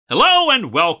Hello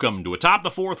and welcome to Atop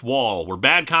the Fourth Wall, where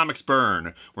bad comics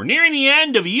burn. We're nearing the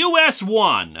end of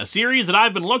US-1, a series that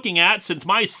I've been looking at since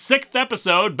my 6th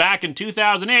episode back in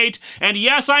 2008, and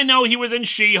yes, I know he was in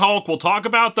She-Hulk. We'll talk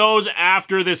about those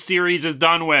after this series is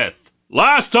done with.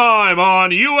 Last time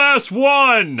on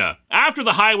US-1! After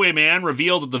the Highwayman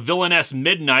revealed that the villainess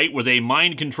Midnight was a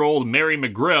mind-controlled Mary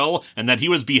McGrill, and that he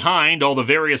was behind all the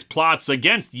various plots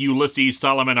against Ulysses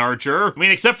Solomon Archer. I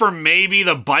mean, except for maybe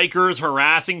the bikers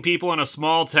harassing people in a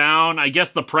small town, I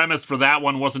guess the premise for that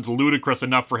one wasn't ludicrous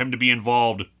enough for him to be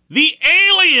involved. The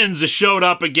aliens showed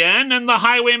up again, and the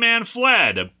Highwayman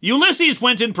fled. Ulysses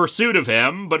went in pursuit of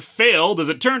him, but failed as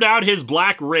it turned out his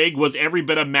black rig was every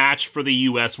bit a match for the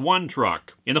US-1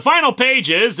 truck. In the final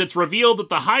pages, it's revealed that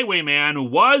the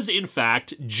Highwayman was, in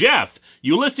fact, Jeff,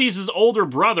 Ulysses' older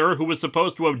brother who was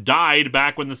supposed to have died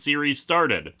back when the series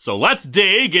started. So let's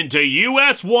dig into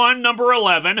US-1 number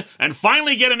 11 and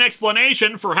finally get an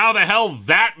explanation for how the hell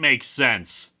that makes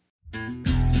sense.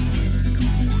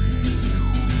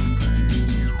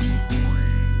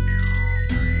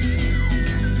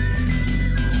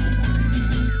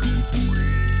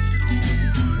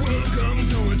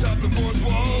 Atop the fourth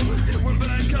wall, where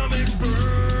bad comics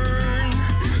burn.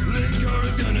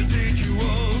 Linkara's gonna teach you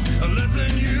all a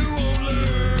lesson you won't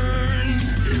learn.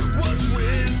 What's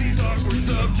with these awkward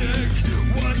subjects?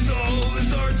 What's all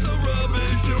this art so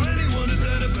rubbish? To anyone who's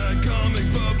had a bad comic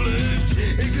published,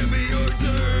 it could be your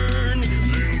turn.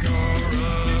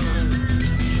 Linkara,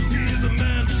 he is a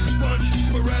man punch,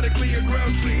 sporadically a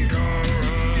grouch. Linkara,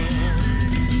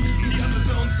 he has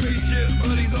his own spaceship,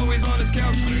 but he's always on his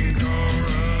couch. Linkara.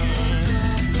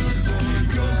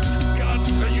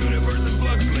 A universe in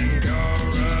flux,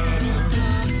 Linkara.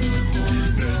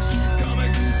 This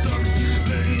comic sucks,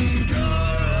 Linkara.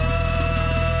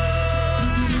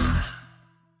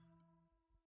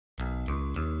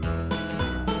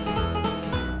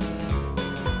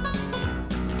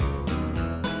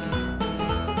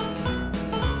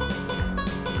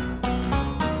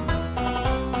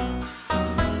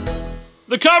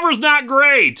 The cover's not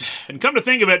great! And come to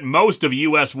think of it, most of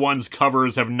US-1's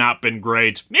covers have not been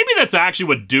great. Maybe that's actually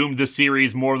what doomed this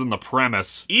series more than the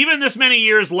premise. Even this many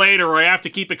years later, I have to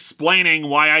keep explaining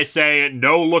why I say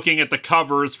no looking at the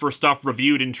covers for stuff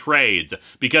reviewed in trades.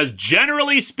 Because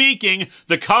generally speaking,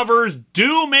 the covers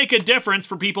do make a difference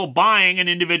for people buying an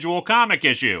individual comic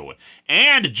issue.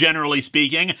 And generally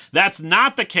speaking, that's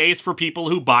not the case for people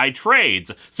who buy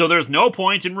trades, so there's no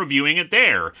point in reviewing it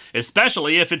there,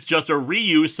 especially if it's just a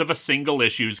reuse of a single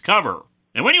issue's cover.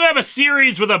 And when you have a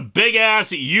series with a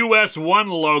big-ass US-1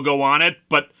 logo on it,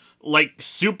 but like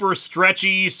super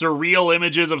stretchy, surreal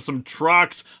images of some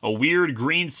trucks, a weird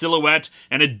green silhouette,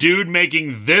 and a dude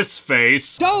making this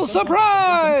face. No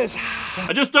surprise!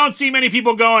 I just don't see many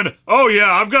people going, oh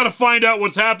yeah, I've got to find out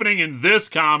what's happening in this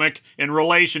comic in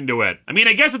relation to it. I mean,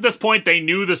 I guess at this point they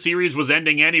knew the series was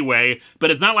ending anyway, but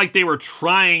it's not like they were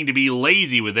trying to be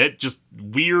lazy with it, just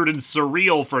weird and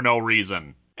surreal for no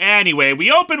reason. Anyway,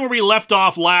 we open where we left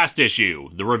off last issue.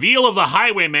 The reveal of the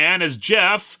Highwayman as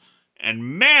Jeff.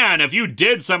 And man, if you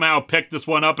did somehow pick this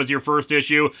one up as your first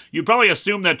issue, you'd probably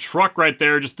assume that truck right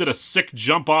there just did a sick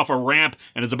jump off a ramp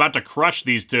and is about to crush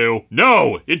these two.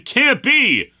 No, it can't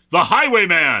be! The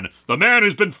Highwayman, the man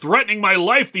who's been threatening my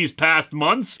life these past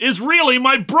months, is really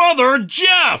my brother,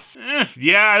 Jeff!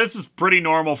 Yeah, this is pretty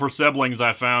normal for siblings,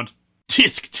 I found.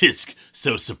 Tisk tisk,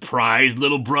 so surprised,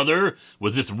 little brother?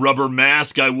 Was this rubber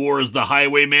mask I wore as the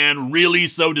Highwayman really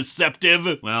so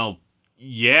deceptive? Well,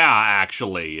 yeah,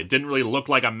 actually. It didn't really look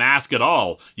like a mask at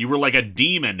all. You were like a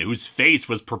demon whose face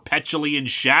was perpetually in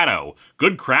shadow.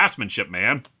 Good craftsmanship,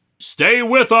 man. Stay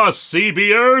with us,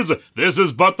 CBers! This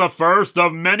is but the first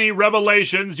of many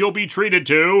revelations you'll be treated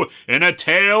to in a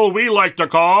tale we like to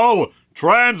call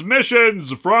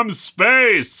Transmissions from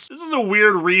Space. This is a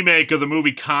weird remake of the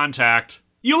movie Contact.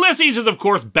 Ulysses is of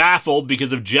course baffled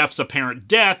because of Jeff's apparent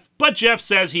death, but Jeff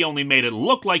says he only made it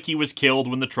look like he was killed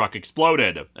when the truck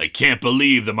exploded. I can't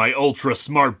believe that my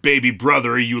ultra-smart baby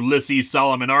brother, Ulysses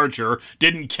Solomon Archer,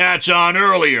 didn't catch on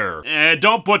earlier.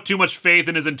 Don't put too much faith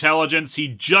in his intelligence, he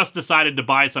just decided to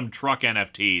buy some truck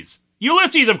NFTs.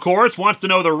 Ulysses, of course, wants to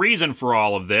know the reason for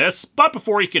all of this, but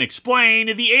before he can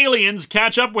explain, the aliens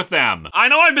catch up with them. I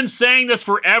know I've been saying this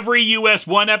for every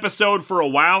US-1 episode for a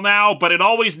while now, but it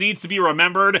always needs to be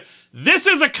remembered. This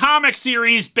is a comic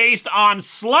series based on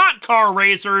slot car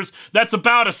racers that's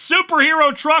about a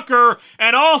superhero trucker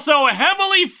and also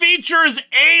heavily features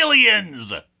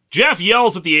aliens. Jeff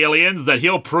yells at the aliens that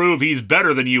he'll prove he's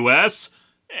better than US.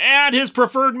 and his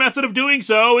preferred method of doing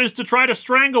so is to try to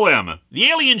strangle him. The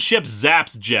alien ship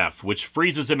zaps Jeff, which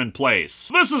freezes him in place.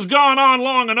 This has gone on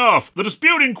long enough. The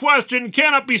dispute in question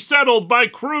cannot be settled by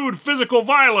crude physical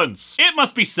violence. It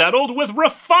must be settled with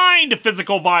refined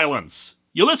physical violence.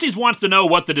 Ulysses wants to know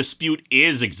what the dispute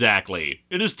is exactly.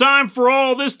 It is time for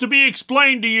all this to be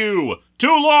explained to you.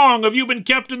 Too long have you been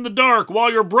kept in the dark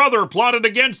while your brother plotted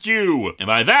against you. And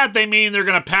by that they mean they're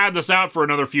gonna pad this out for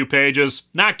another few pages.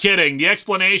 Not kidding, the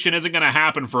explanation isn't gonna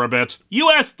happen for a bit.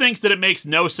 US thinks that it makes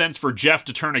no sense for Jeff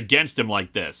to turn against him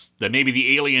like this, that maybe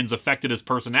the aliens affected his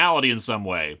personality in some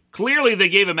way. Clearly they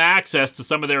gave him access to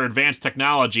some of their advanced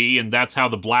technology, and that's how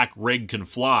the black rig can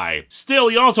fly. Still,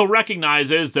 he also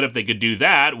recognizes that if they could do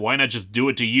that, why not just do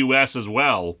it to US as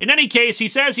well? In any case, he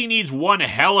says he needs one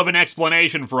hell of an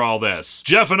explanation for all this.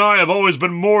 Jeff and I have always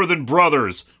been more than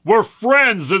brothers. We're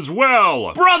friends as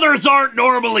well. Brothers aren't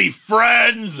normally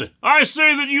friends. I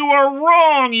say that you are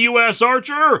wrong, US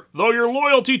Archer. Though your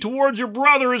loyalty towards your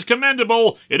brother is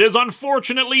commendable, it is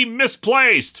unfortunately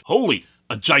misplaced. Holy,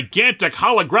 a gigantic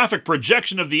holographic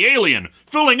projection of the alien,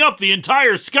 filling up the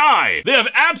entire sky. They have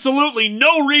absolutely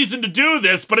no reason to do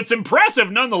this, but it's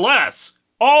impressive nonetheless.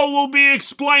 All will be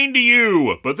explained to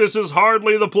you, but this is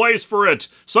hardly the place for it.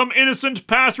 Some innocent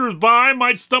passers-by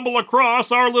might stumble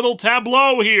across our little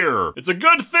tableau here. It's a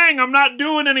good thing I'm not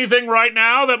doing anything right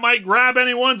now that might grab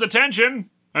anyone's attention.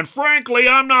 And frankly,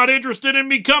 I'm not interested in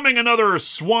becoming another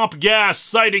swamp gas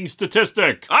sighting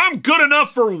statistic. I'm good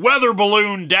enough for weather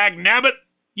balloon, dagnabbit.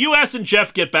 US and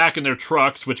Jeff get back in their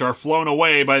trucks, which are flown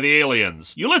away by the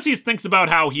aliens. Ulysses thinks about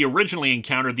how he originally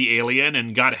encountered the alien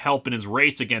and got help in his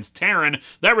race against Terran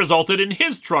that resulted in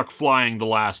his truck flying the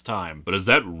last time. But is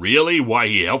that really why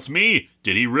he helped me?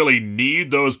 Did he really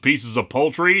need those pieces of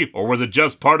poultry? Or was it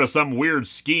just part of some weird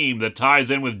scheme that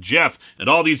ties in with Jeff and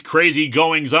all these crazy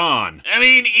goings-on? I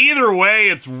mean, either way,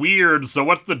 it's weird, so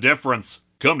what's the difference?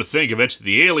 Come to think of it,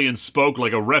 the alien spoke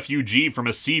like a refugee from a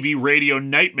CB radio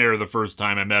nightmare the first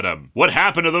time I met him. What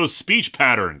happened to those speech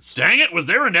patterns? Dang it, was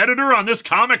there an editor on this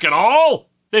comic at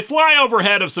all? They fly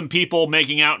overhead of some people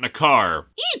making out in a car.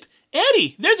 Eep!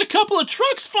 Eddie, there's a couple of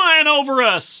trucks flying over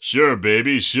us. Sure,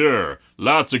 baby, sure.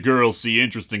 Lots of girls see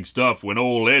interesting stuff when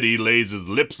old Eddie lays his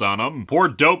lips on them. Poor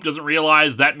Dope doesn't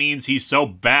realize that means he's so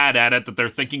bad at it that they're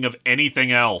thinking of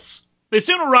anything else. They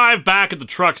soon arrive back at the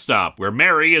truck stop, where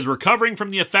Mary is recovering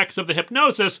from the effects of the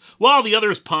hypnosis, while the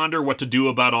others ponder what to do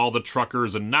about all the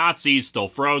truckers and Nazis still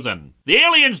frozen. The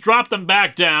aliens drop them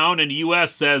back down, and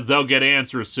US says they'll get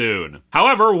answers soon.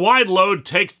 However, Wideload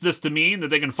takes this to mean that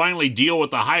they can finally deal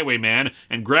with the highwayman,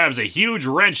 and grabs a huge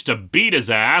wrench to beat his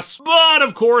ass, but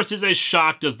of course is as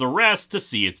shocked as the rest to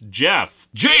see it's Jeff.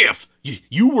 Jeff!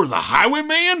 You were the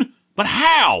highwayman? But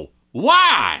how?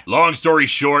 Why? Long story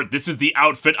short, this is the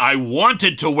outfit I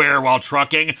wanted to wear while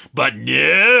trucking, but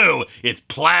no! It's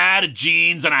plaid,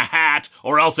 jeans, and a hat,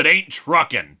 or else it ain't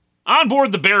trucking. On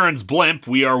board the Baron's blimp,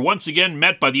 we are once again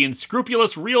met by the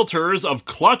unscrupulous realtors of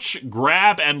Clutch,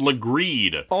 Grab, and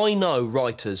Legreed. I know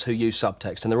writers who use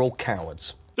subtext, and they're all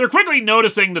cowards. They're quickly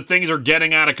noticing that things are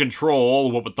getting out of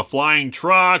control, what with the flying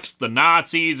trucks, the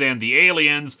Nazis, and the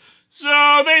aliens,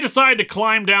 so they decide to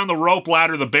climb down the rope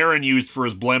ladder the Baron used for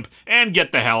his blimp and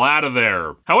get the hell out of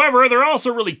there. However, they're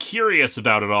also really curious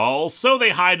about it all, so they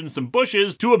hide in some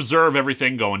bushes to observe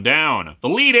everything going down. The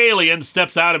lead alien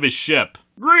steps out of his ship.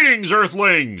 Greetings,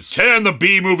 Earthlings! Can the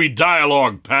B-movie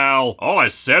dialogue, pal? All I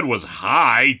said was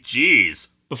hi, jeez.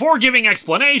 Before giving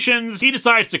explanations, he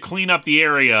decides to clean up the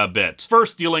area a bit,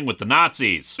 first dealing with the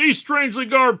Nazis. These strangely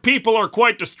garbed people are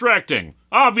quite distracting.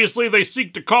 Obviously, they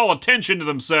seek to call attention to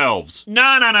themselves.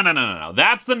 No.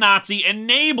 That's the Nazi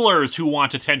enablers who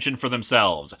want attention for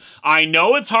themselves. I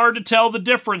know it's hard to tell the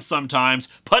difference sometimes,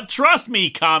 but trust me,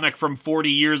 comic from 40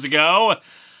 years ago,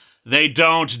 they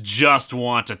don't just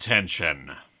want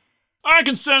attention. I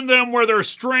can send them where their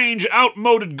strange,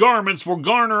 outmoded garments will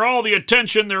garner all the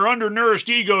attention their undernourished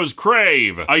egos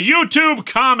crave. A YouTube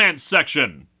comment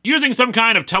section. Using some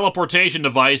kind of teleportation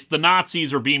device, the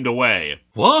Nazis are beamed away.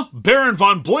 What? Baron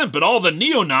von Blimp and all the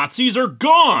neo-Nazis are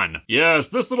gone! Yes,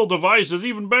 this little device is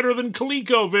even better than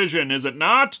ColecoVision, is it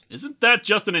not? Isn't that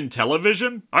just an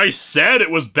Intellivision? I said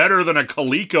it was better than a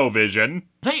ColecoVision.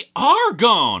 They are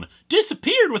gone!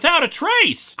 Disappeared without a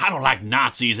trace! I don't like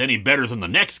Nazis any better than the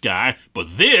next guy,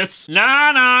 but this... No,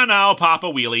 Papa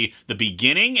Wheelie. The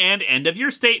beginning and end of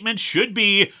your statement should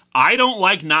be, I don't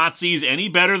like Nazis any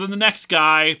better than the next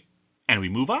guy, and we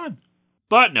move on.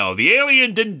 But no, the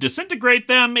alien didn't disintegrate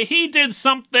them, he did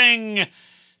something...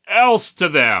 else to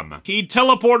them. He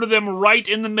teleported them right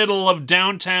in the middle of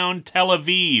downtown Tel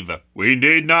Aviv. We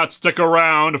need not stick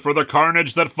around for the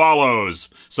carnage that follows.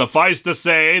 Suffice to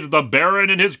say that the Baron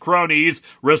and his cronies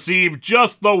received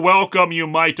just the welcome you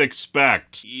might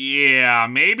expect. Yeah,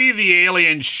 maybe the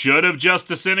alien should have just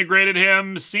disintegrated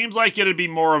him. Seems like it'd be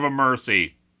more of a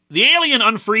mercy. The alien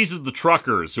unfreezes the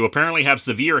truckers, who apparently have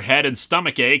severe head and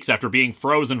stomach aches after being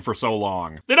frozen for so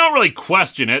long. They don't really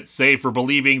question it, save for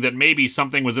believing that maybe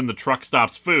something was in the truck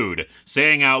stop's food,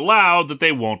 saying out loud that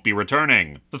they won't be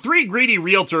returning. The three greedy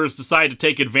realtors decide to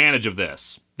take advantage of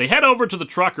this. They head over to the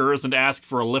truckers and ask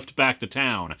for a lift back to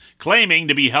town, claiming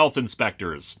to be health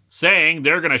inspectors, saying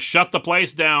they're gonna shut the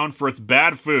place down for its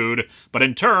bad food, but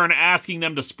in turn asking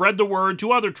them to spread the word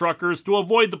to other truckers to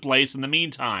avoid the place in the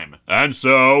meantime. And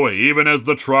so, even as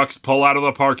the trucks pull out of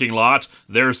the parking lot,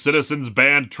 their citizens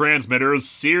band transmitters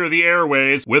sear the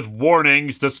airways with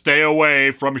warnings to stay away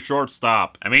from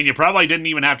Shortstop. I mean, you probably didn't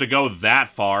even have to go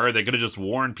that far. They could have just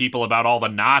warned people about all the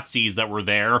Nazis that were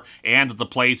there, and that the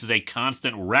place is a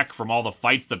constant wreck from all the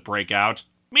fights that break out.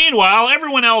 Meanwhile,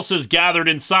 everyone else is gathered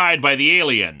inside by the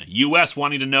alien, US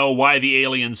wanting to know why the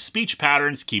alien's speech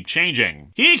patterns keep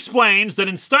changing. He explains that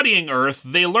in studying Earth,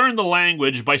 they learned the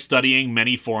language by studying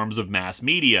many forms of mass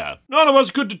media. None of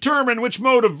us could determine which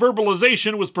mode of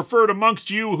verbalization was preferred amongst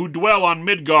you who dwell on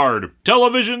Midgard.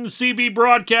 Television, CB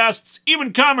broadcasts,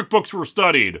 even comic books were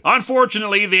studied.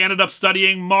 Unfortunately, they ended up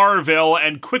studying Marvel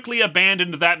and quickly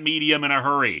abandoned that medium in a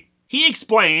hurry. He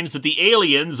explains that the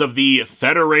aliens of the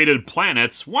Federated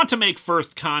Planets want to make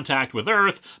first contact with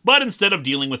Earth, but instead of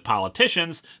dealing with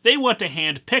politicians, they want to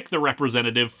handpick the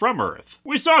representative from Earth.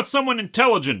 We sought someone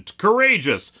intelligent,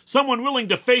 courageous, someone willing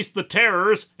to face the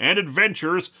terrors and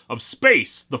adventures of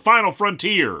space, the final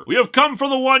frontier. We have come for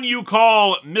the one you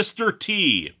call Mr.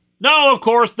 T. No, of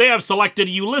course, they have selected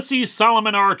Ulysses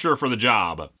Solomon Archer for the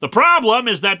job. The problem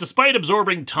is that despite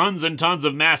absorbing tons and tons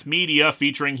of mass media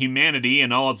featuring humanity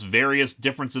and all its various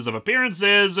differences of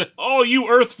appearances, all you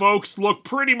Earth folks look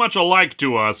pretty much alike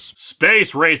to us.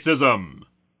 Space racism.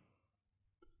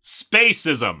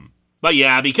 Spacism. But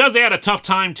yeah, because they had a tough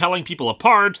time telling people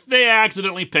apart, they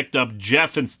accidentally picked up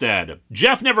Jeff instead.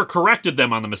 Jeff never corrected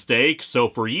them on the mistake, so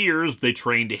for years, they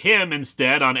trained him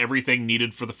instead on everything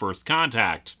needed for the first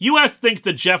contact. US thinks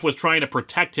that Jeff was trying to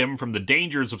protect him from the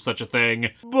dangers of such a thing,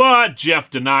 but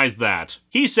Jeff denies that.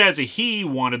 He says he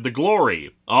wanted the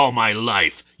glory. All my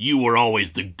life, you were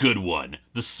always the good one,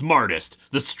 the smartest,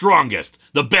 the strongest,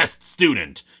 the best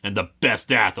student, and the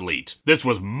best athlete. This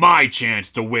was my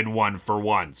chance to win one for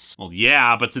once. Well,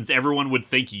 yeah, but since everyone would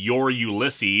think you're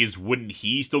Ulysses, wouldn't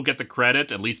he still get the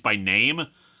credit, at least by name?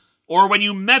 Or when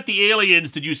you met the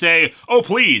aliens, did you say, "Oh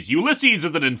please, Ulysses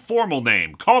is an informal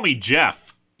name, call me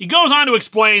Jeff"? He goes on to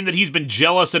explain that he's been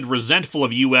jealous and resentful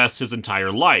of US his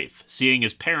entire life, seeing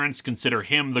his parents consider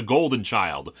him the golden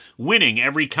child, winning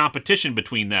every competition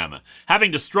between them,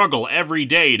 having to struggle every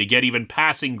day to get even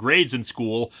passing grades in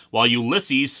school while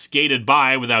Ulysses skated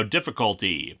by without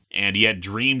difficulty, and yet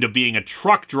dreamed of being a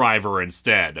truck driver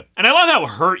instead. And I love how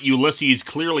hurt Ulysses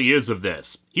clearly is of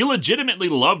this. He legitimately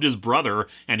loved his brother,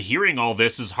 and hearing all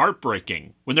this is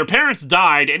heartbreaking. When their parents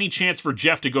died, any chance for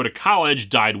Jeff to go to college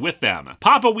died with them.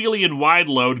 Papa Wheelie and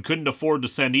Wideload couldn't afford to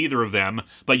send either of them,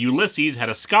 but Ulysses had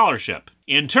a scholarship.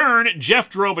 In turn, Jeff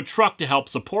drove a truck to help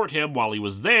support him while he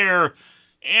was there,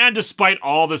 and despite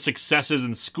all the successes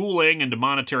in schooling and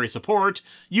monetary support,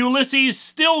 Ulysses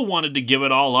still wanted to give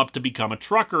it all up to become a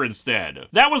trucker instead.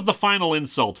 That was the final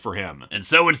insult for him. And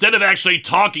so instead of actually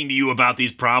talking to you about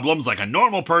these problems like a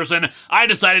normal person, I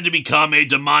decided to become a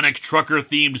demonic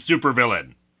trucker-themed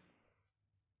supervillain.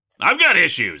 I've got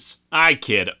issues. I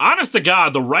kid. Honest to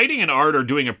God, the writing and art are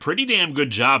doing a pretty damn good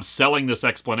job selling this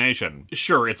explanation.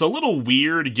 Sure, it's a little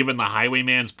weird given the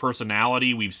Highwayman's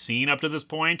personality we've seen up to this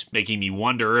point, making me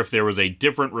wonder if there was a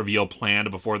different reveal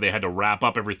planned before they had to wrap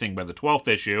up everything by the 12th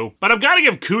issue, but I've got to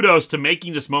give kudos to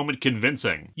making this moment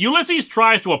convincing. Ulysses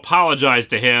tries to apologize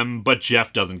to him, but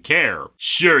Jeff doesn't care.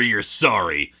 Sure, you're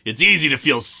sorry. It's easy to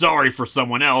feel sorry for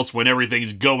someone else when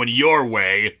everything's going your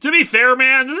way. To be fair,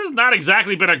 man, this has not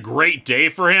exactly been a great day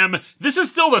for him. This is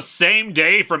still the same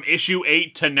day from issue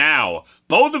 8 to now.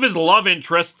 Both of his love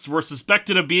interests were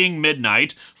suspected of being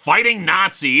Midnight, fighting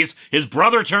Nazis, his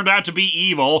brother turned out to be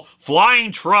evil,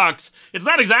 flying trucks. It's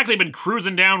not exactly been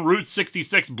cruising down Route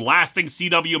 66 blasting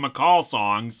C.W. McCall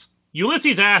songs.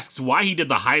 Ulysses asks why he did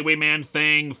the highwayman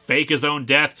thing, fake his own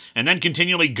death, and then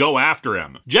continually go after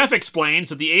him. Jeff explains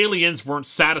that the aliens weren't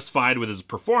satisfied with his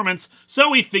performance,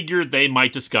 so he figured they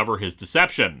might discover his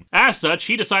deception. As such,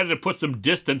 he decided to put some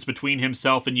distance between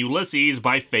himself and Ulysses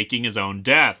by faking his own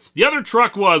death. The other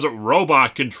truck was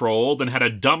robot-controlled and had a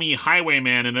dummy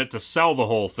highwayman in it to sell the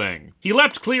whole thing. He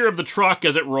leapt clear of the truck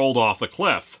as it rolled off the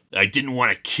cliff. I didn't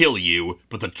want to kill you,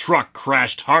 but the truck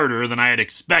crashed harder than I had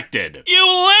expected. You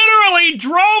literally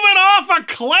drove it off a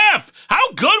cliff!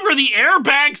 How good were the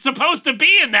airbags supposed to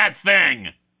be in that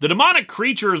thing? The demonic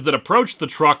creatures that approached the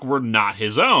truck were not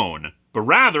his own, but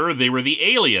rather they were the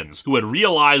aliens who had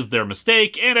realized their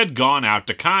mistake and had gone out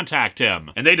to contact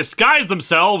him. And they disguised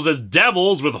themselves as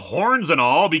devils with horns and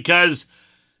all because...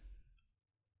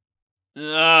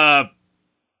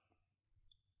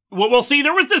 Well, see,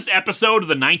 there was this episode of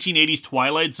the 1980s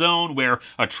Twilight Zone where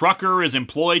a trucker is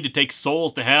employed to take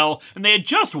souls to hell, and they had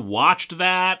just watched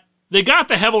that. They got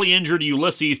the heavily injured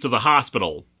Ulysses to the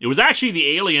hospital. It was actually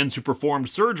the aliens who performed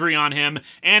surgery on him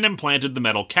and implanted the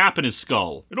metal cap in his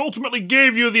skull. It ultimately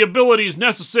gave you the abilities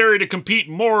necessary to compete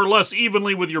more or less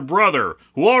evenly with your brother,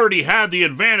 who already had the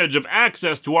advantage of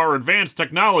access to our advanced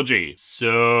technology.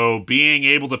 So, being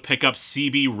able to pick up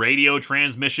CB radio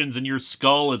transmissions in your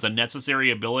skull is a necessary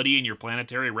ability in your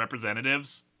planetary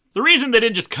representatives? The reason they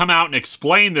didn't just come out and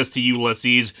explain this to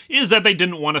Ulysses is that they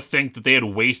didn't want to think that they had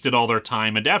wasted all their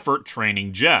time and effort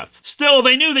training Jeff. Still,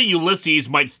 they knew that Ulysses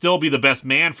might still be the best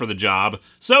man for the job,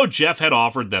 so Jeff had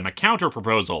offered them a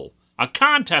counter-proposal. A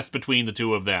contest between the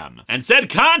two of them. And said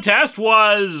contest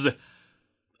was...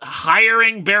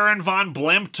 hiring Baron von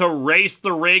Blimp to race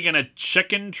the rig in a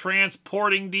chicken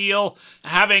transporting deal,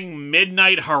 having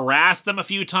Midnight harass them a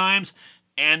few times,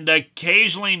 and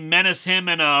occasionally menace him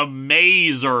in a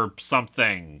maze or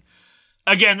something.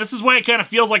 Again, this is why it kind of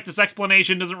feels like this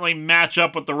explanation doesn't really match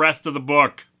up with the rest of the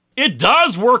book. It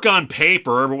does work on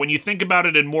paper, but when you think about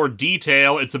it in more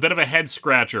detail, it's a bit of a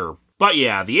head-scratcher. But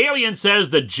yeah, the alien says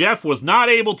that Jeff was not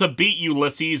able to beat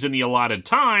Ulysses in the allotted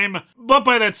time, but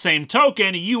by that same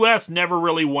token, US never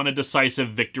really won a decisive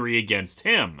victory against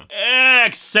him.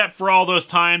 Except for all those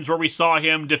times where we saw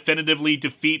him definitively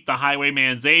defeat the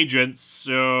Highwayman's agents,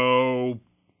 so...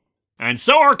 And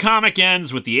so our comic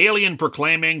ends with the alien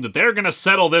proclaiming that they're gonna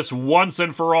settle this once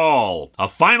and for all. A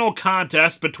final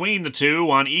contest between the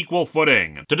two on equal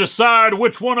footing, to decide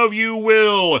which one of you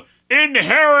will...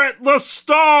 inherit the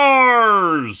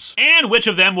stars! And which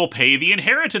of them will pay the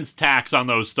inheritance tax on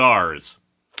those stars.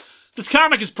 This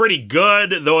comic is pretty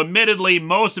good, though admittedly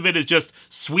most of it is just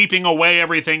sweeping away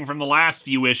everything from the last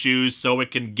few issues so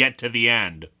it can get to the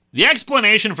end. The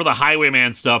explanation for the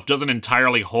Highwayman stuff doesn't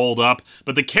entirely hold up,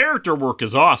 but the character work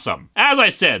is awesome. As I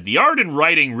said, the art and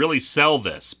writing really sell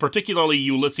this, particularly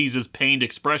Ulysses' pained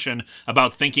expression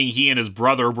about thinking he and his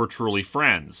brother were truly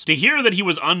friends. To hear that he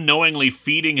was unknowingly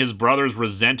feeding his brother's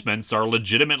resentments are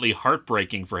legitimately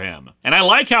heartbreaking for him. And I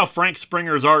like how Frank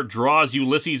Springer's art draws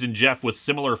Ulysses and Jeff with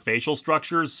similar facial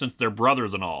structures since they're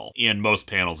brothers and all, in most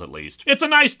panels at least. It's a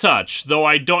nice touch, though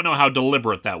I don't know how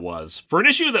deliberate that was. For an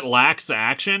issue that lacks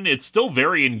action, it's still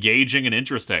very engaging and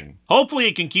interesting. Hopefully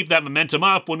it can keep that momentum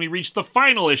up when we reach the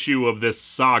final issue of this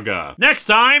saga. Next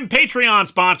time,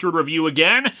 Patreon-sponsored review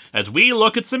again, as we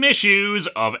look at some issues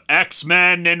of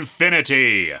X-Men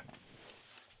Infinity.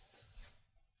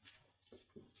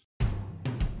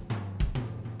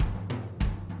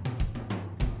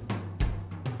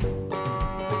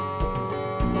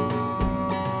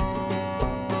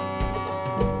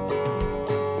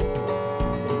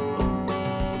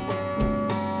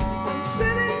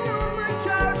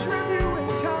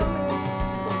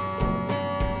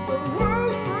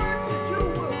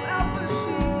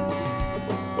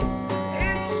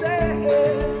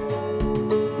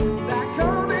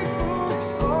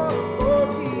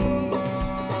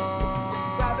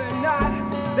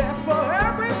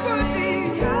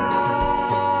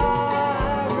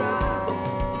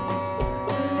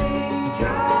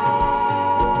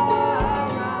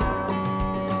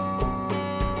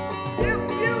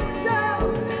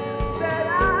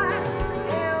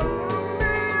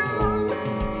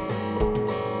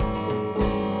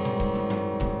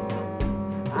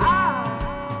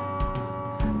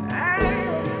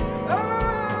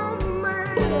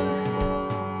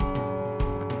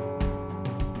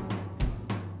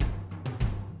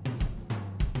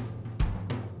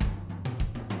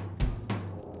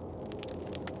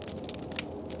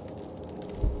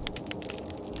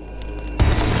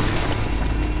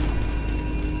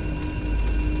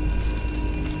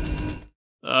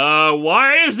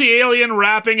 Why is the alien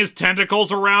wrapping his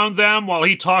tentacles around them while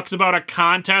he talks about a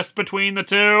contest between the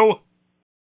two?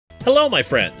 Hello my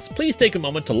friends, please take a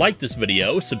moment to like this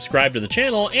video, subscribe to the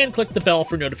channel, and click the bell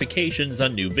for notifications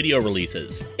on new video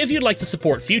releases. If you'd like to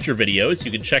support future videos, you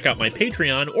can check out my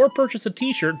Patreon or purchase a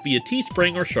t-shirt via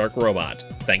Teespring or Shark Robot.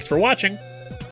 Thanks for watching!